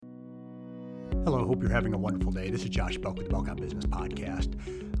Hello, hope you're having a wonderful day. This is Josh Belk with the Belk on Business Podcast.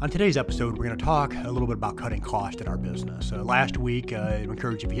 On today's episode, we're going to talk a little bit about cutting cost in our business. Last week, I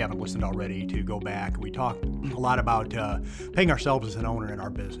encourage you, if you haven't listened already, to go back. We talked a lot about paying ourselves as an owner in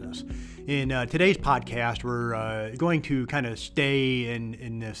our business. In today's podcast, we're going to kind of stay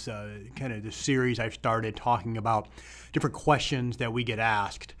in this this series I've started talking about different questions that we get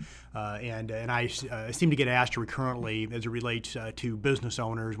asked. And I seem to get asked recurrently as it relates to business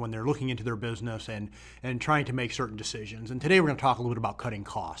owners when they're looking into their business and trying to make certain decisions. And today we're going to talk a little bit about cutting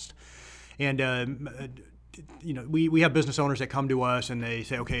cost. And we have business owners that come to us and they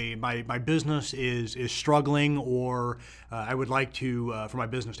say, okay, my business is struggling, or I would like to for my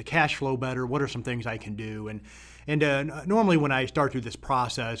business to cash flow better. What are some things I can do? And normally when I start through this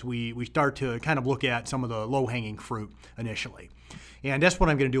process, we start to kind of look at some of the low-hanging fruit initially. And that's what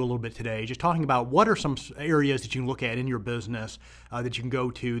I'm going to do a little bit today, just talking about what are some areas that you can look at in your business that you can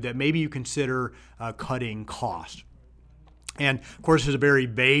go to that maybe you consider cutting costs. And of course, this is a very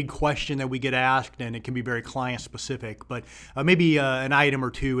vague question that we get asked, and it can be very client specific, but maybe an item or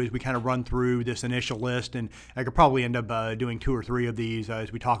two as we kind of run through this initial list. And I could probably end up doing 2 or 3 of these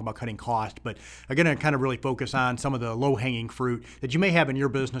as we talk about cutting cost, but I'm going to kind of really focus on some of the low hanging fruit that you may have in your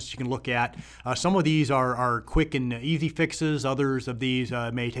business you can look at. Some of these are quick and easy fixes. Others of these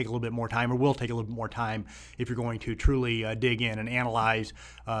may take a little bit more time, or will take a little bit more time if you're going to truly dig in and analyze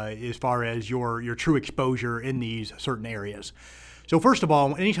as far as your true exposure in these certain areas. So first of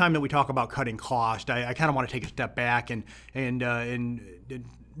all, anytime that we talk about cutting cost, I kind of want to take a step back and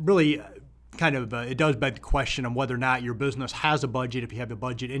really kind of it does beg the question of whether or not your business has a budget, if you have a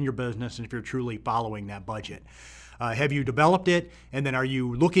budget in your business, and if you're truly following that budget. Have you developed it, and then are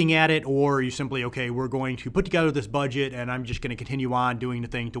you looking at it, or are you simply, okay, we're going to put together this budget and I'm just going to continue on doing the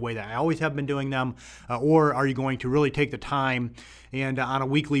things the way that I always have been doing them, or are you going to really take the time and on a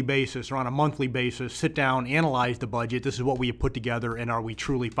weekly basis or on a monthly basis sit down, analyze the budget, this is what we have put together, and are we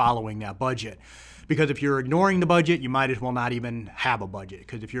truly following that budget? Because if you're ignoring the budget, you might as well not even have a budget.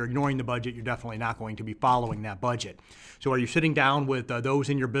 Because if you're ignoring the budget, you're definitely not going to be following that budget. So are you sitting down with those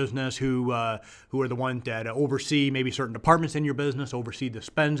in your business who are the ones that oversee maybe certain departments in your business, oversee the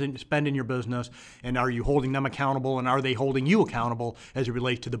spend in your business, and are you holding them accountable, and are they holding you accountable as it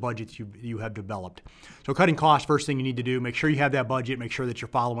relates to the budgets you have developed? So cutting costs, first thing you need to do, make sure you have that budget, make sure that you're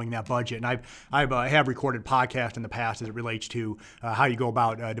following that budget. And I have recorded podcasts in the past as it relates to how you go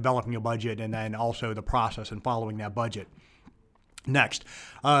about developing a budget, and then also the process and following that budget. Next,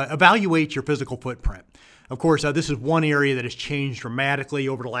 evaluate your physical footprint. Of course, this is one area that has changed dramatically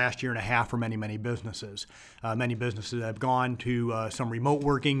over the last year and a half for many, many businesses. Many businesses have gone to some remote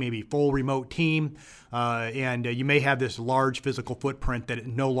working, maybe full remote team, and you may have this large physical footprint that is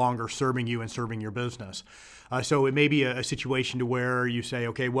no longer serving you and serving your business. So it may be a situation to where you say,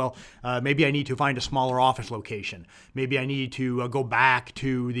 okay, well, maybe I need to find a smaller office location. Maybe I need to go back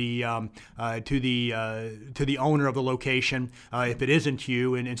to the owner of the location if it isn't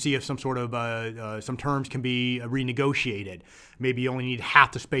you, and see if some sort of some terms can be renegotiated. Maybe you only need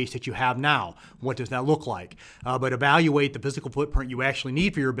half the space that you have now. What does that look like? But evaluate the physical footprint you actually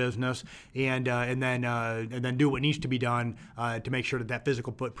need for your business, and then do what needs to be done to make sure that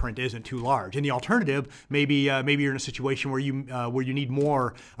physical footprint isn't too large. And the alternative, maybe you're in a situation where you need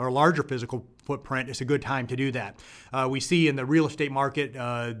more or a larger physical footprint. It's a good time to do that. We see in the real estate market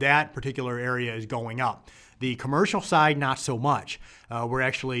that particular area is going up. The commercial side, not so much. We're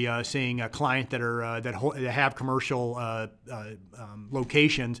actually seeing clients that have commercial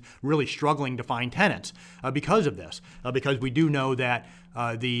locations really struggling to find tenants because of this. Because we do know that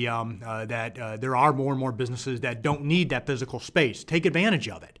there are more and more businesses that don't need that physical space. Take advantage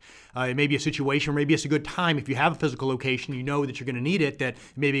of it. It may be a situation, maybe it's a good time if you have a physical location, you know that you're going to need it, that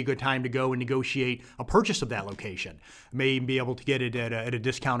it may be a good time to go and negotiate a purchase of that location. You may even be able to get it at a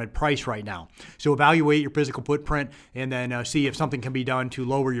discounted price right now. So evaluate your physical footprint, and then see if something can be done to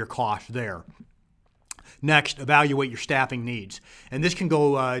lower your cost there. Next, evaluate your staffing needs. And this can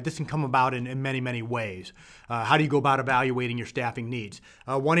come about in many, many ways. How do you go about evaluating your staffing needs?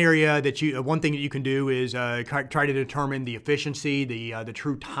 One thing that you can do is try to determine the efficiency, the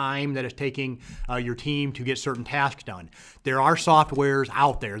true time that it's taking your team to get certain tasks done. There are softwares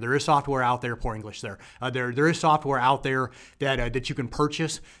out there. There is software out there, poor English there. There is software out there that you can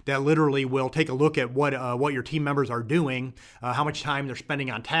purchase that literally will take a look at what your team members are doing, how much time they're spending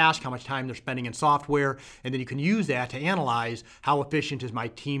on tasks, how much time they're spending in software, and then you can use that to analyze how efficient is my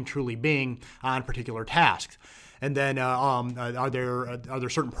team truly being on particular tasks. And then are there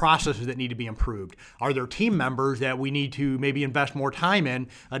certain processes that need to be improved? Are there team members that we need to maybe invest more time in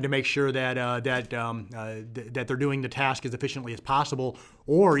to make sure that that they're doing the task as efficiently as possible,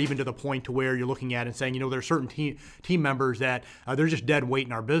 or even to the point to where you're looking at and saying, there are certain team members that they're just dead weight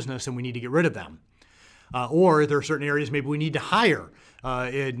in our business and we need to get rid of them. Or there are certain areas maybe we need to hire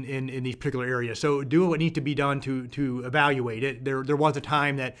in these particular areas. So do what needs to be done to evaluate it. There was a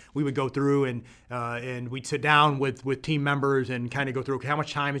time that we would go through and we'd sit down with team members and kind of go through, okay, how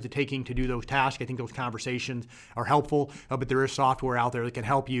much time is it taking to do those tasks? I think those conversations are helpful, but there is software out there that can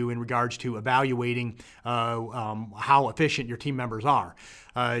help you in regards to evaluating how efficient your team members are.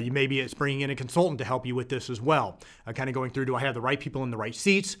 You maybe it's bringing in a consultant to help you with this as well. Kind of going through, do I have the right people in the right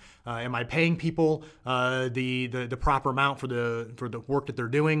seats? Am I paying people the proper amount for the work that they're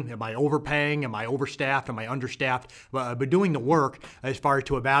doing? Am I overpaying? Am I overstaffed? Am I understaffed? But doing the work as far as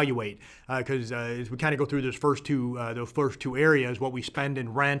to evaluate, because as we kind of go through those first two areas, what we spend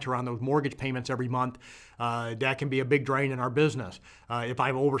in rent or on those mortgage payments every month, that can be a big drain in our business. If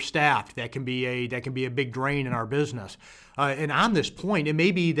I'm overstaffed, that can be a big drain in our business. And on this point, it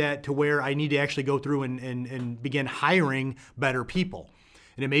may be that to where I need to actually go through and begin hiring better people.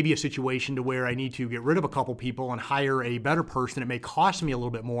 And it may be a situation to where I need to get rid of a couple people and hire a better person. It may cost me a little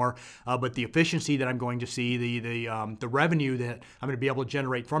bit more, but the efficiency that I'm going to see, the revenue that I'm going to be able to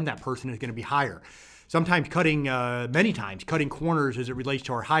generate from that person is going to be higher. Sometimes many times cutting corners as it relates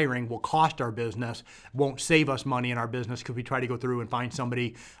to our hiring will cost our business, won't save us money in our business because we try to go through and find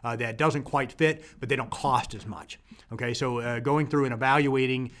somebody that doesn't quite fit, but they don't cost as much. Okay, so going through and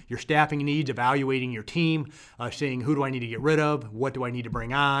evaluating your staffing needs, evaluating your team, seeing who do I need to get rid of, what do I need to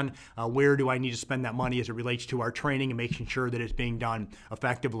bring on, where do I need to spend that money as it relates to our training and making sure that it's being done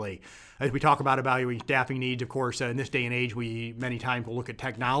effectively. As we talk about evaluating staffing needs, of course, in this day and age, we many times will look at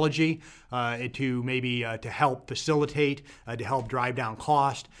technology to maybe to help facilitate, to help drive down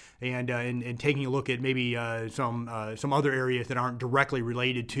cost, and taking a look at maybe some other areas that aren't directly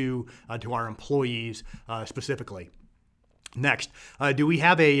related to our employees specifically. Next, do we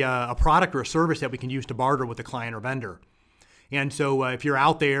have a product or a service that we can use to barter with a client or vendor? And so if you're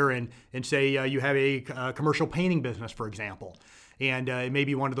out there and say you have a commercial painting business, for example, and it may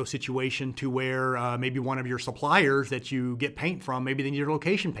be one of those situations to where maybe one of your suppliers that you get paint from, maybe they need your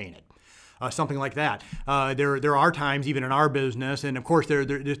location painted. Something like that. There are times, even in our business, and of course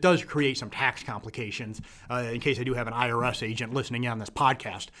this does create some tax complications in case I do have an IRS agent listening in on this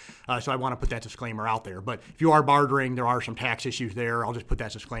podcast. So I want to put that disclaimer out there. But if you are bartering, there are some tax issues there. I'll just put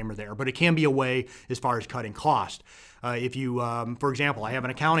that disclaimer there. But it can be a way as far as cutting cost. If you, for example, I have an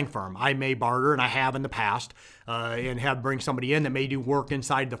accounting firm. I may barter, and I have in the past, and bring somebody in that may do work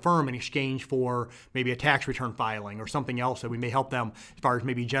inside the firm in exchange for maybe a tax return filing or something else that we may help them as far as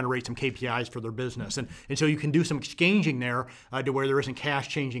maybe generate some KPIs for their business. And so you can do some exchanging there to where there isn't cash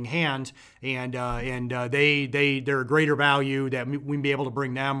changing hands, and they're a greater value that we may be able to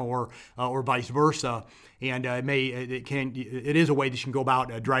bring them or vice versa. And it is a way that you can go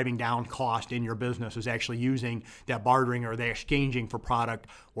about driving down cost in your business, is actually using that bartering or the exchanging for product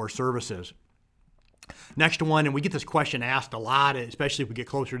or services. Next one, and we get this question asked a lot, especially if we get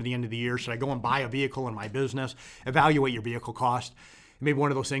closer to the end of the year, should I go and buy a vehicle in my business? Evaluate your vehicle cost. Maybe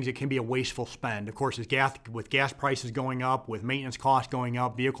one of those things that can be a wasteful spend. Of course, with gas prices going up, with maintenance costs going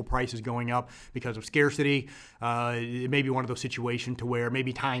up, vehicle prices going up because of scarcity, it may be one of those situations to where it may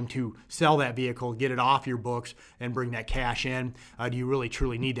be time to sell that vehicle, get it off your books, and bring that cash in. Do you really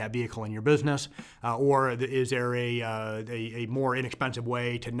truly need that vehicle in your business? Or is there a more inexpensive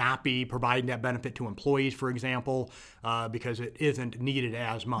way to not be providing that benefit to employees, for example, because it isn't needed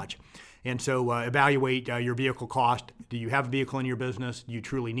as much? And so evaluate your vehicle cost. Do you have a vehicle in your business? Do you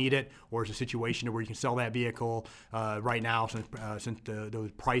truly need it? Or is it a situation where you can sell that vehicle right now since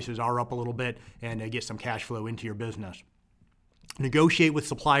those prices are up a little bit and get some cash flow into your business? Negotiate with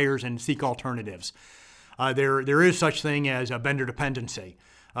suppliers and seek alternatives. There is such thing as a vendor dependency.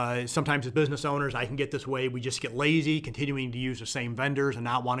 Sometimes as business owners, I can get this way. We just get lazy, continuing to use the same vendors and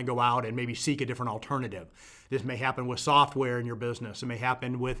not want to go out and maybe seek a different alternative. This may happen with software in your business. It may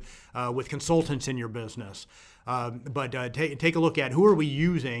happen with consultants in your business. But take a look at who are we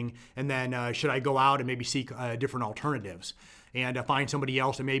using, and then should I go out and maybe seek different alternatives and find somebody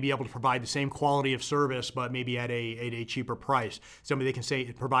else that may be able to provide the same quality of service, but maybe at a cheaper price. Somebody that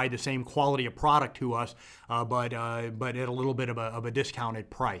can provide the same quality of product to us, but at a little bit of a discounted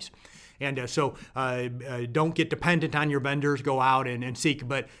price. And so don't get dependent on your vendors. Go out and seek.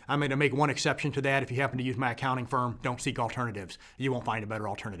 But I'm going to make one exception to that. If you happen to use my accounting firm, don't seek alternatives. You won't find a better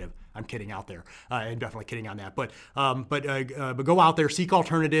alternative. I'm kidding out there. I'm definitely kidding on that. But go out there, seek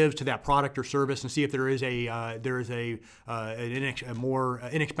alternatives to that product or service, and see if there is a more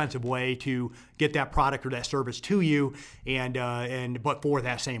inexpensive way to get that product or that service to you, but for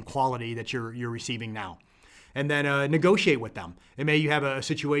that same quality that you're receiving now. And then negotiate with them. And maybe you have a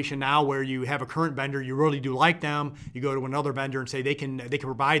situation now where you have a current vendor, you really do like them, you go to another vendor and say they can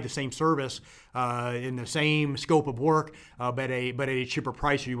provide the same service in the same scope of work, but at a cheaper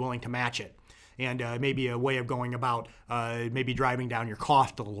price. Are you willing to match it? And maybe a way of going about maybe driving down your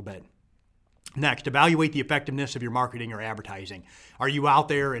cost a little bit. Next, evaluate the effectiveness of your marketing or advertising. Are you out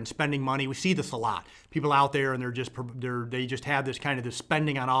there and spending money? We see this a lot. People out there and they just have this kind of this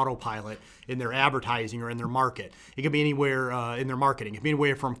spending on autopilot in their advertising or in their market. It can be anywhere in their marketing. It can be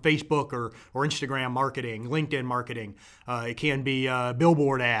anywhere from Facebook or Instagram marketing, LinkedIn marketing. It can be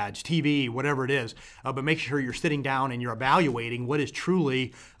billboard ads, TV, whatever it is. But make sure you're sitting down and you're evaluating what is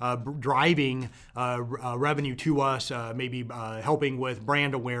truly driving revenue to us, maybe helping with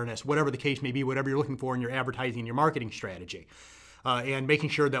brand awareness, whatever the case may be, whatever you're looking for in your advertising and your marketing strategy. And making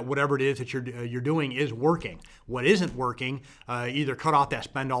sure that whatever it is that you're doing is working. What isn't working, either cut off that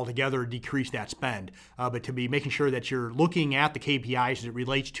spend altogether or decrease that spend. But to be making sure that you're looking at the KPIs as it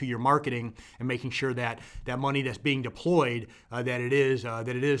relates to your marketing and making sure that that money that's being deployed, that it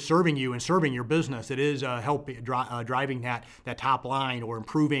is serving you and serving your business. It is driving that top line or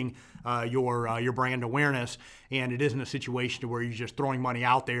improving your brand awareness, and it isn't a situation where you're just throwing money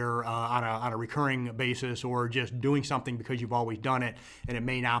out there on a recurring basis or just doing something because you've always done it, and it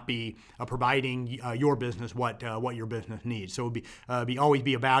may not be providing your business what your business needs. So always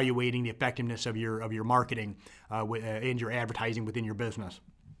be evaluating the effectiveness of your marketing and your advertising within your business.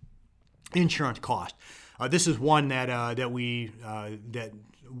 Insurance cost. This is one that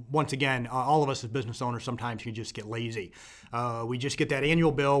once again, all of us as business owners sometimes can just get lazy. We just get that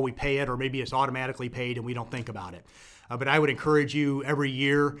annual bill, we pay it, or maybe it's automatically paid and we don't think about it. But I would encourage you every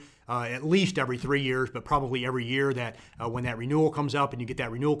year, at least every 3 years, but probably every year, that when that renewal comes up and you get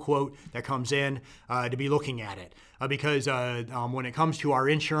that renewal quote that comes in, to be looking at it. Because when it comes to our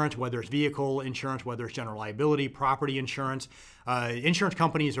insurance, whether it's vehicle insurance, whether it's general liability, property insurance, insurance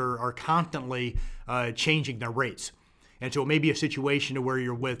companies are constantly changing their rates. And so it may be a situation where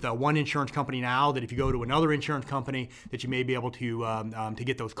you're with one insurance company now, that if you go to another insurance company, that you may be able to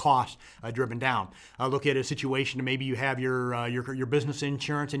get those costs driven down. Look at a situation, maybe you have your business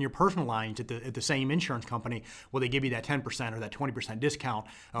insurance and your personal lines at the same insurance company. Well, they give you that 10% or that 20% discount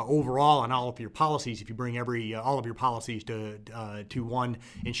overall on all of your policies if you bring all of your policies to one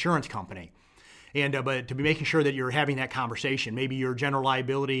insurance company. And but to be making sure that you're having that conversation. Maybe your general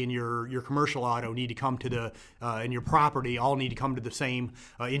liability and your commercial auto need to come to and your property all need to come to the same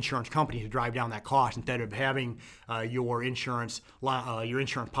insurance company to drive down that cost, instead of having your insurance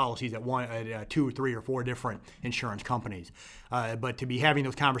policies at 2, 3, or 4 different insurance companies. But to be having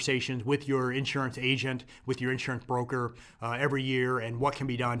those conversations with your insurance agent, with your insurance broker every year, and what can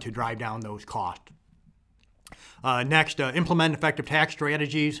be done to drive down those costs. Next, implement effective tax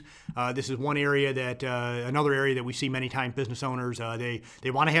strategies. This is one area another area that we see many times business owners,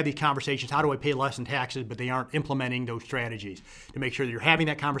 they want to have these conversations, how do I pay less in taxes, but they aren't implementing those strategies. To make sure that you're having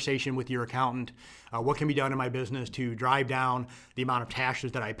that conversation with your accountant, what can be done in my business to drive down the amount of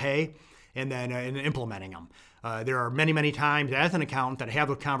taxes that I pay, and then implementing them. There are many, many times as an accountant that I have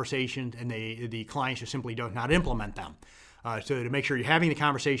those conversations and the clients just simply do not implement them. So to make sure you're having the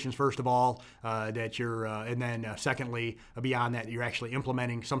conversations, first of all, that you're, and then secondly, beyond that, you're actually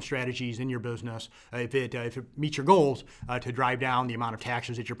implementing some strategies in your business if it meets your goals to drive down the amount of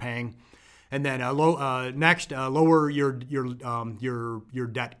taxes that you're paying. And then next, lower your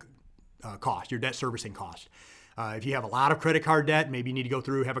debt cost, your debt servicing cost. If you have a lot of credit card debt, maybe you need to go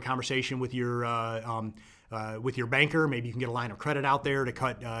through, have a conversation with your banker. Maybe you can get a line of credit out there to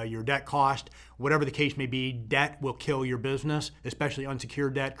cut your debt cost. Whatever the case may be, debt will kill your business, especially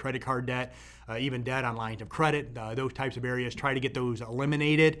unsecured debt, credit card debt, even debt on lines of credit. Those types of areas, try to get those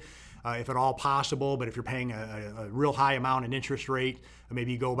eliminated if at all possible. But if you're paying a real high amount in interest rate,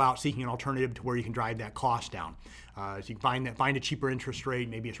 maybe you go about seeking an alternative to where you can drive that cost down. So you can find a cheaper interest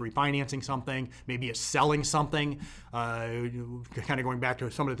rate.Maybe it's refinancing something. Maybe it's selling something. Kind of going back to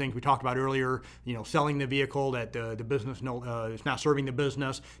some of the things we talked about earlier. Selling the vehicle that the business is not serving the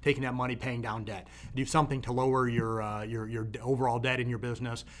business. Taking that money, paying down debt. Do something to lower your overall debt in your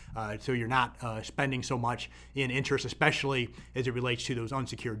business, so you're not spending so much in interest, especially as it relates to those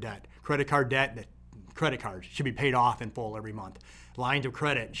unsecured debt. Credit card debt. Credit cards should be paid off in full every month. Lines of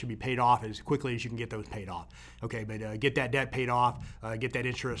credit should be paid off as quickly as you can get those paid off. Okay, but get that debt paid off, get that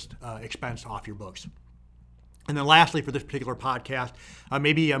interest expense off your books. And then lastly, for this particular podcast,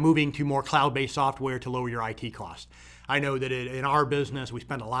 maybe moving to more cloud-based software to lower your IT costs. I know that in our business, we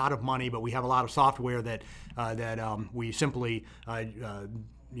spend a lot of money, but we have a lot of software that we simply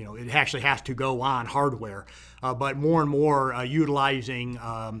it actually has to go on hardware. But more and more utilizing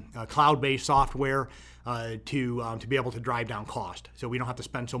cloud-based software to be able to drive down cost. So we don't have to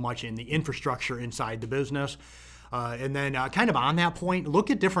spend so much in the infrastructure inside the business. And then kind of on that point, look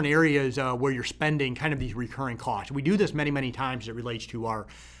at different areas where you're spending kind of these recurring costs. We do this many, many times as it relates to our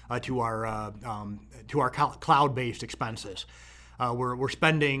cloud-based expenses. We're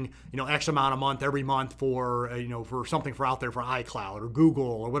spending X amount a month every month for for something for out there for iCloud or Google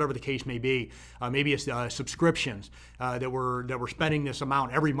or whatever the case may be. Maybe it's subscriptions that we're spending this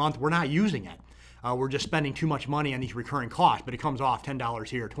amount every month. We're not using it. We're just spending too much money on these recurring costs, but it comes off $10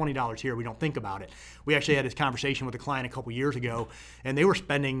 here, $20 here. We don't think about it. We actually had this conversation with a client a couple years ago, and they were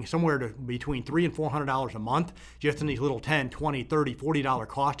spending somewhere between $300 and $400 a month just in these little $10, $20, $30, $40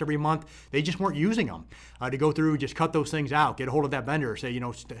 costs every month. They just weren't using them. To go through, just cut those things out, get a hold of that vendor, say,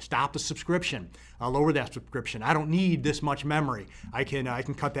 stop the subscription, lower that subscription. I don't need this much memory. I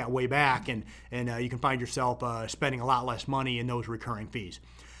can cut that way back, and you can find yourself spending a lot less money in those recurring fees.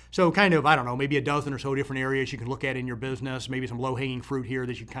 So kind of, I don't know, maybe a dozen or so different areas you can look at in your business, maybe some low-hanging fruit here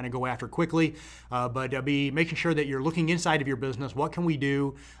that you can kind of go after quickly, but be making sure that you're looking inside of your business. What can we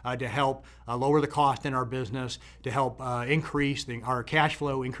do to help lower the cost in our business, to help increase our cash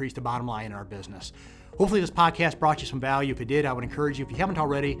flow, increase the bottom line in our business? Hopefully this podcast brought you some value. If it did, I would encourage you, if you haven't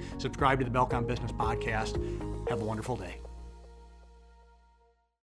already, subscribe to the Belcom Business Podcast. Have a wonderful day.